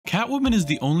Catwoman is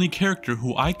the only character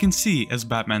who I can see as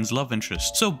Batman's love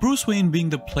interest. So Bruce Wayne, being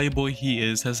the playboy he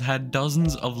is, has had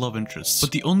dozens of love interests,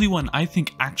 but the only one I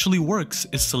think actually works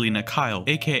is Selina Kyle,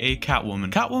 aka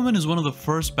Catwoman. Catwoman is one of the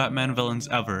first Batman villains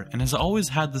ever and has always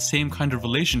had the same kind of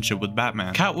relationship with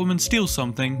Batman. Catwoman steals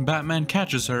something, Batman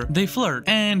catches her, they flirt,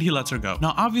 and he lets her go.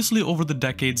 Now obviously over the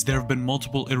decades there have been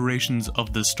multiple iterations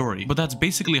of this story, but that's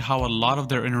basically how a lot of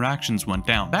their interactions went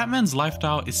down. Batman's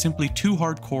lifestyle is simply too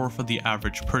hardcore for the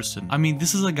average person. I mean,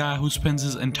 this is a guy who spends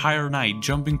his entire night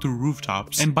jumping through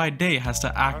rooftops and by day has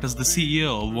to act as the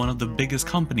CEO of one of the biggest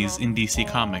companies in DC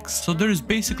Comics. So there is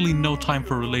basically no time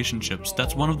for relationships.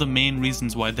 That's one of the main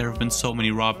reasons why there have been so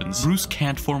many Robins. Bruce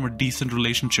can't form a decent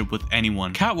relationship with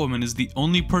anyone. Catwoman is the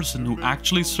only person who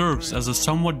actually serves as a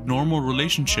somewhat normal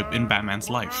relationship in Batman's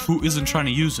life, who isn't trying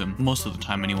to use him, most of the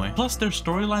time anyway. Plus their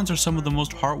storylines are some of the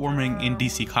most heartwarming in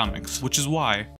DC Comics, which is why